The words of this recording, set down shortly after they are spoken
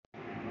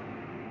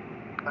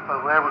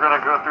We're going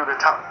to go through the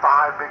top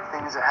 5 big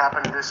things that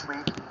happened this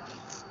week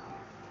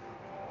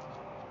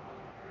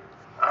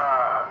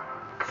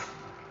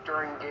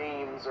during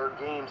games or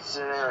game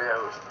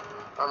scenarios.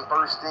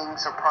 First thing,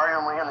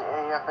 surprisingly, in the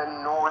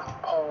AFN North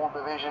Pole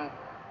Division,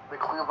 the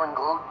Cleveland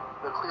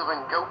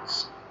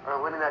Goats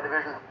are winning that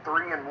division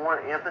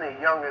 3-1. Anthony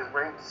Young is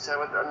ranked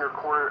 7th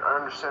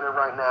under center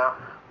right now,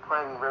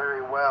 playing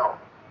very well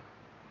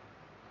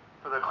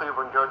for the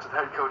Cleveland Goats with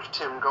head coach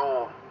Tim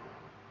Gold.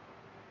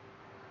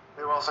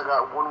 They've also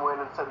got 1 win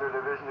in center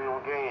divisional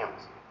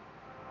games,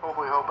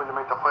 hopefully hoping to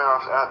make the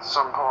playoffs at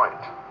some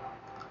point.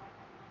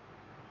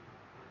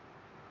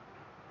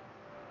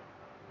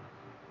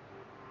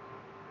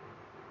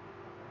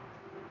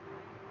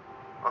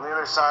 On the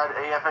other side,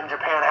 AFN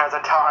Japan has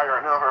a tie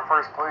right now for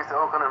first place. The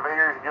Oakland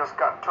Invaders just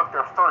took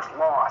their first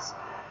loss.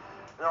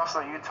 And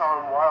also Utah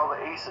and Wild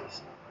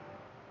Aces.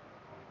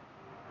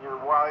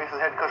 Wild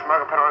Aces head coach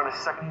Michael Penner in his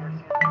second year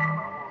season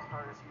will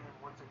start the season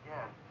once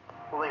again.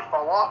 Well, they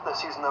fall off this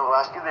season though.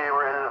 Last year they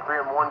were in at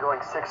 3-1, going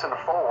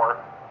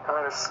 6-4. Kind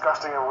of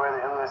disgusting the way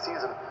they ended the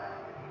season.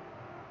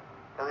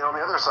 And then on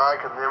the other side,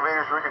 can the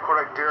Invaders' rookie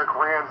quarterback Derek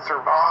Rand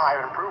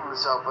survive and prove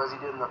himself as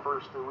he did in the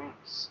first 3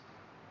 weeks?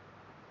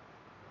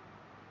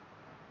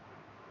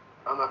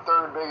 And the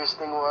third biggest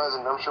thing was,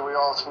 and I'm sure we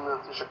all seen the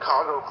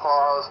Chicago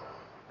Claws,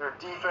 their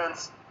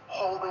defense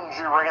holding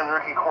Rand, the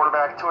rookie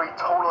quarterback, to a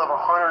total of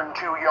 102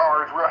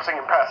 yards rushing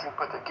and passing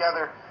put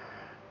together.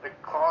 The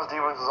Claws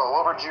defense was all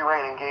over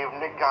Rand and gave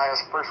Nick Guy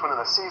his first win of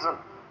the season.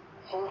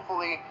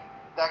 Hopefully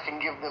that can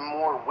give them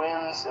more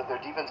wins if their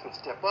defense can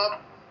step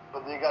up,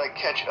 but they got to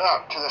catch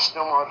up to the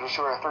Snow Monsters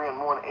who are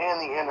 3-1 and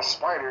the Anna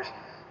Spiders,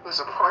 who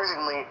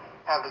surprisingly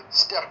have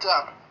stepped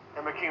up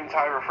and became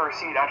tied for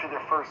first seed after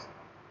their first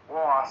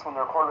loss when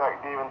their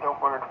quarterback didn't even throw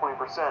for under 20%,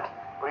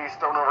 but he's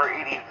thrown over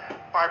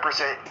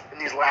 85% in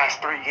these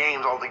last 3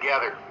 games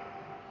altogether.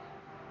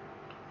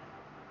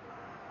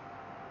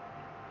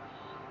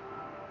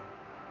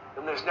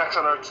 And there's next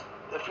on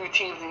a few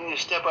teams that need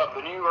to step up.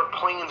 The New York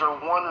Plains are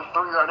 1-3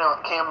 right now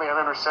with Cam Van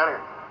under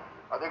center.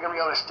 Are they going to be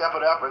able to step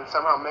it up and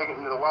somehow make it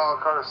into the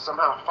wild card or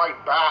somehow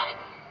fight back?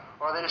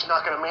 Or are they just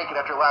not going to make it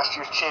after last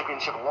year's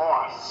championship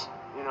loss?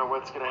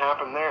 What's going to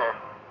happen there?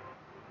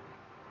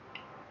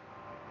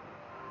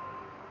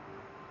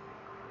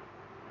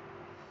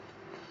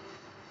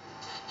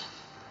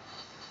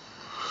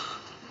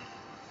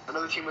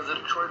 Another team is the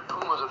Detroit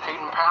Pumas with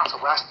Hayden Pascal.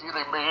 Last year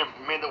they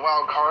made the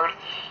wild card.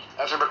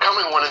 As they're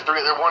becoming 1-3,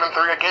 they're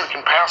 1-3 again.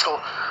 Can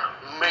Pascal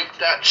make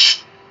that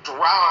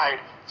stride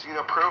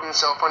to prove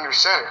himself under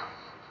center?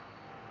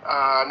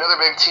 Another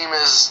big team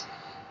is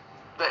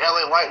the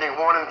LA Lightning,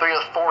 1-3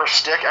 with Forrest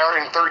Stick,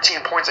 averaging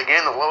 13 points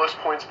again, the lowest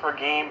points per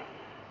game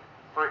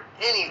for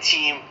any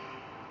team.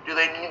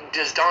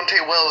 Does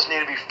Dante Wells need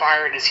to be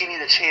fired? Does he need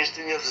to change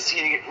things? Does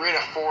he need to get rid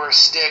of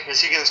Forrest Stick?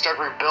 Is he going to start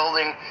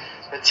rebuilding?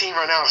 The team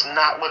right now is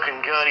not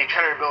looking good. He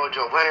tried to rebuild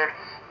Joe Leonard.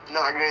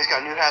 Not good. He's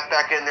got a new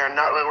halfback in there.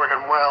 Not really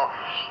working well.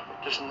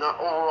 Just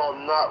overall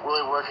not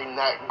really working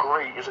that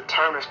great. Is it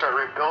time to start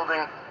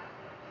rebuilding?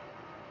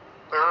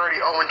 They're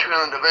already 0-2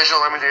 in the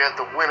divisional. That means they have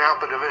to win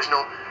out the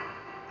divisional.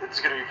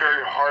 It's going to be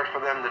very hard for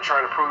them to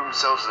try to prove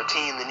themselves as a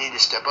team. They need to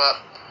step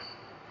up.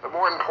 But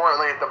more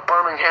importantly, the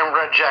Birmingham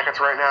Red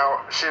Jackets right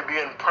now should be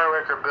in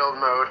per-record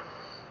build mode.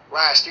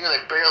 Last year,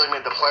 they barely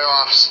made the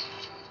playoffs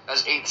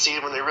as 8th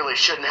seed when they really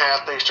shouldn't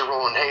have, thanks to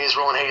Roland Hayes.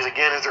 Roland Hayes,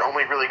 again, is their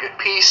only really good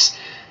piece.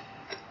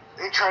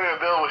 They tried to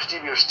build with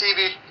Stevie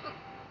O'Stevie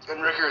and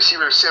rookie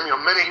receiver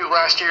Samuel Menahu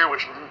last year,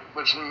 which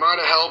might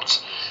have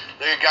helped.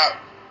 They got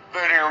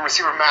veteran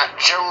receiver Matt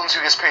Jones,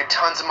 who gets paid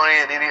tons of money,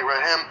 and they need to get rid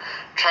of him.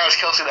 Travis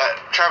Kelce,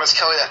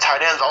 that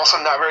tight end, is also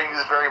not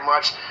used very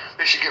much.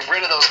 They should get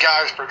rid of those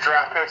guys for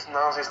draft picks and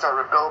now they start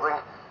rebuilding.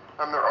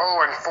 They're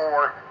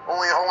 0-4,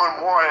 only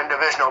 0-1 in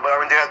divisional, but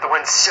they have to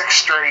win 6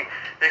 straight,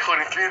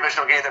 including 3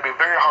 divisional games. That'd be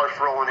very hard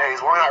for Roland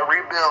Hayes. Why not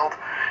rebuild,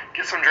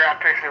 get some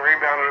draft picks, and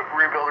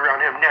rebuild around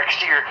him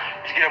next year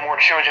to get a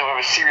more challenging of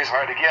a series? If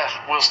I had to guess,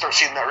 we'll start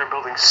seeing that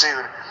rebuilding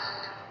soon.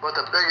 But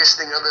the biggest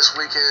thing of this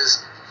week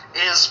is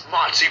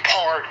Monty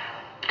Pard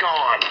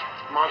gone?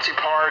 Monty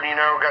Pard,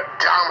 got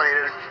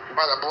dominated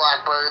by the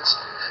Blackbirds.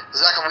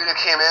 Zach Alvita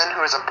came in,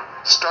 who was a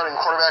starting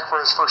quarterback for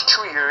his first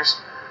 2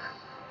 years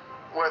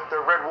with the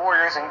Red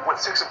Warriors, and went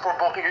 6-4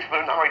 both years,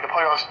 but did not make the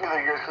playoffs either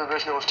year because the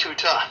division was too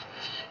tough.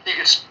 He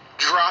gets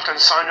dropped and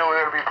signed over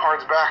there to be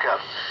Pard's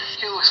backup.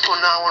 He looks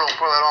phenomenal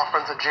for that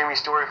offense of Jamie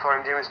Story,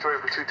 finding Jamie Story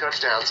for 2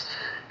 touchdowns.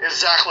 Is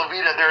Zach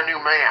Levita their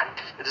new man?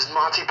 Does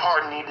Monty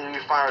Pard need to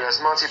be fired?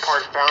 Has Monty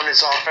Pard found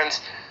his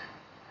offense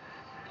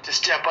to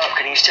step up?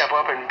 Can he step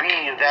up and be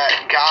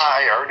that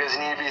guy, or does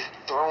he need to be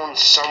thrown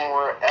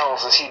somewhere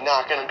else? Is he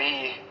not going to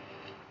be...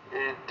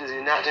 Does he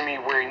not to be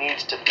where he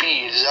needs to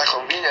be? Is Zach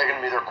Levine going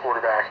to be their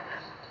quarterback?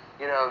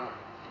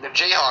 The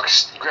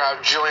Jayhawks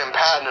grabbed Julian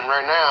Patton, and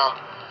right now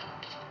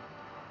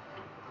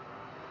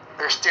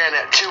they're standing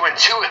at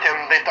 2-2 with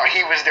him. They thought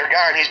he was their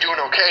guy, and he's doing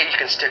okay. You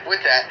can stick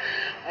with that.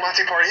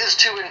 Monty Pard is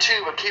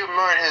 2-2, but keep in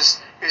mind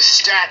his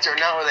stats are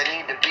not where they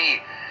need to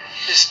be.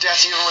 his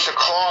stats, even with the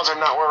claws, are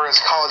not where his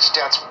college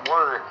stats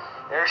were.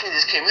 Ever since he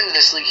just came into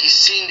this league, he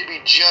seemed to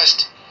be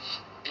just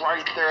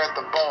right there at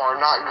the bar,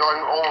 not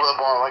going over the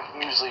bar like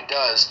he usually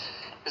does.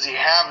 Does he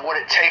have what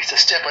it takes to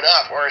step it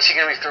up, or is he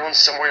going to be thrown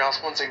somewhere else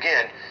once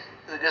again?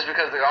 Is it just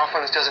because the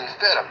offense doesn't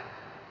fit him?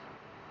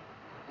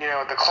 You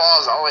know, the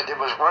claws, all they did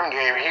was run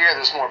game. Here,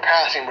 there's more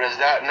passing, but is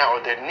that not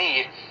what they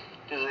need?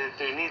 Do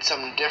they need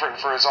something different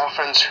for his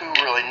offense? Who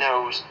really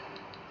knows?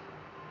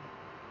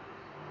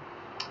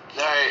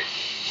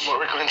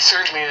 What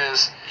concerns me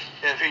is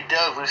if he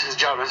does lose his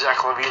job to Zach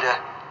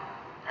Levita,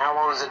 how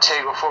long does it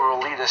take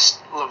before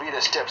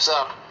Levita steps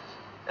up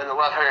and the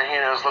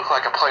left-handers look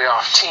like a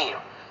playoff team?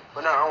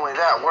 But not only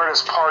that, where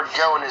does Pard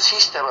go and does he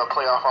step up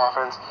playoff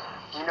offense?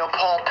 You know,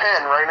 Paul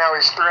Penn, right now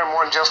he's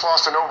 3-1, just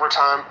lost in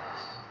overtime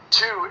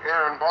to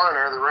Aaron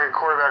Barner, the ranked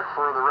quarterback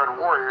for the Red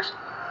Warriors.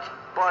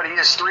 But he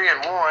is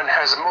 3-1,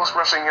 has the most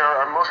rushing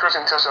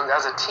touchdowns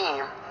as a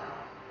team.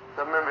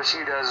 The Memphis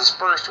U does is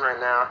first right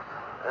now,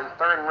 and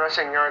third in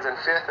rushing yards and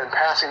fifth in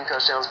passing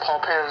touchdowns.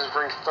 Paul Penn is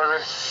ranked third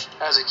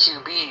as a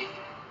QB.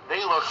 They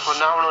look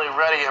phenomenally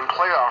ready and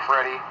playoff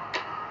ready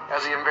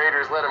as the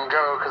Invaders let him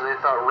go because they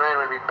thought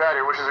Rand would be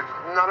better, which is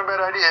not a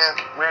bad idea.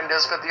 Rand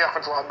does fit the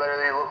offense a lot better.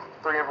 They look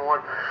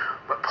 3-1,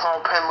 but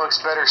Paul Penn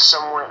looks better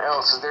somewhere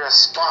else. Is there a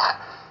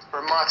spot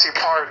for Monty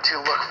Pard to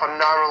look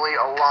phenomenally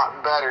a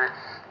lot better,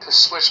 to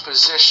switch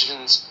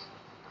positions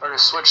or to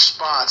switch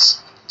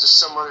spots to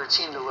some other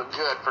team to look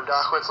good? For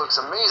Dockwitz looks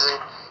amazing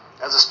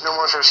as a Snow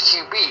Monsters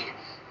QB.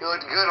 He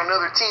looked good on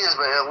other teams,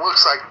 but it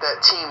looks like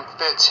that team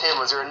fits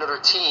him. Is there another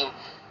team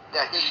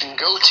that he can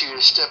go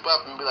to step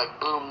up and be like,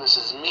 boom, this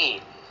is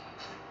me?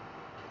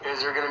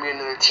 Is there going to be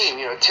another team?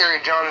 You know, Terry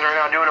Jones right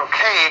now doing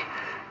okay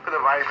for the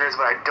Vipers,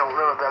 but I don't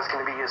know if that's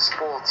going to be his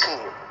full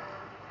team.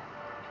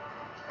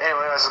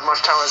 Anyway, that's as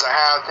much time as I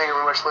have. Thank you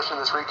very much for listening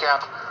to this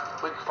recap.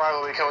 Week 5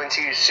 will be coming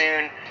to you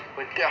soon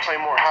with definitely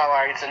more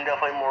highlights and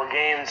definitely more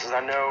games, as I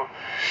know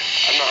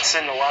I'm not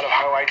sending a lot of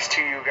highlights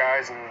to you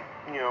guys, and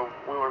you know,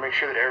 we want to make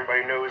sure that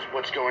everybody knows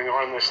what's going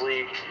on in this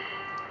league.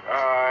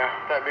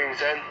 That being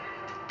said,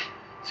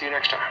 see you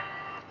next time.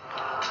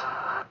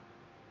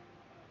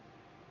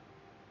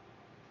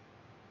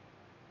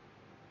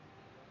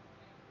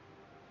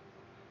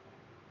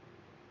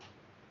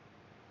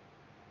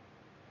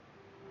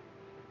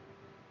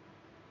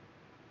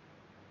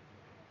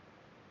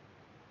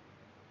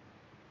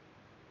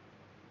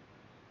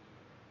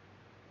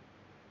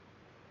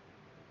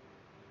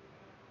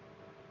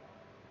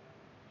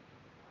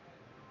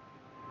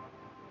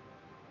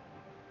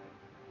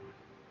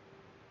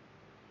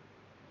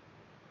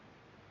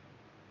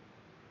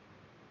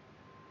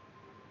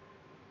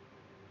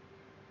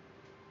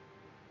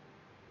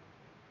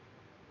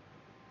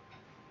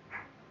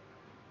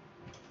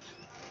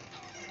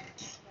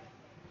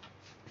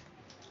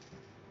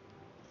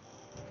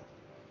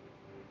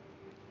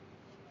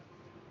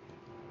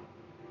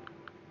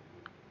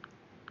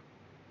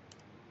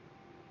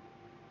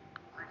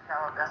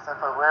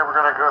 Sfla, we're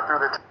going to go through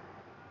the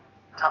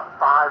top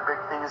 5 big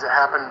things that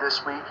happened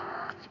this week.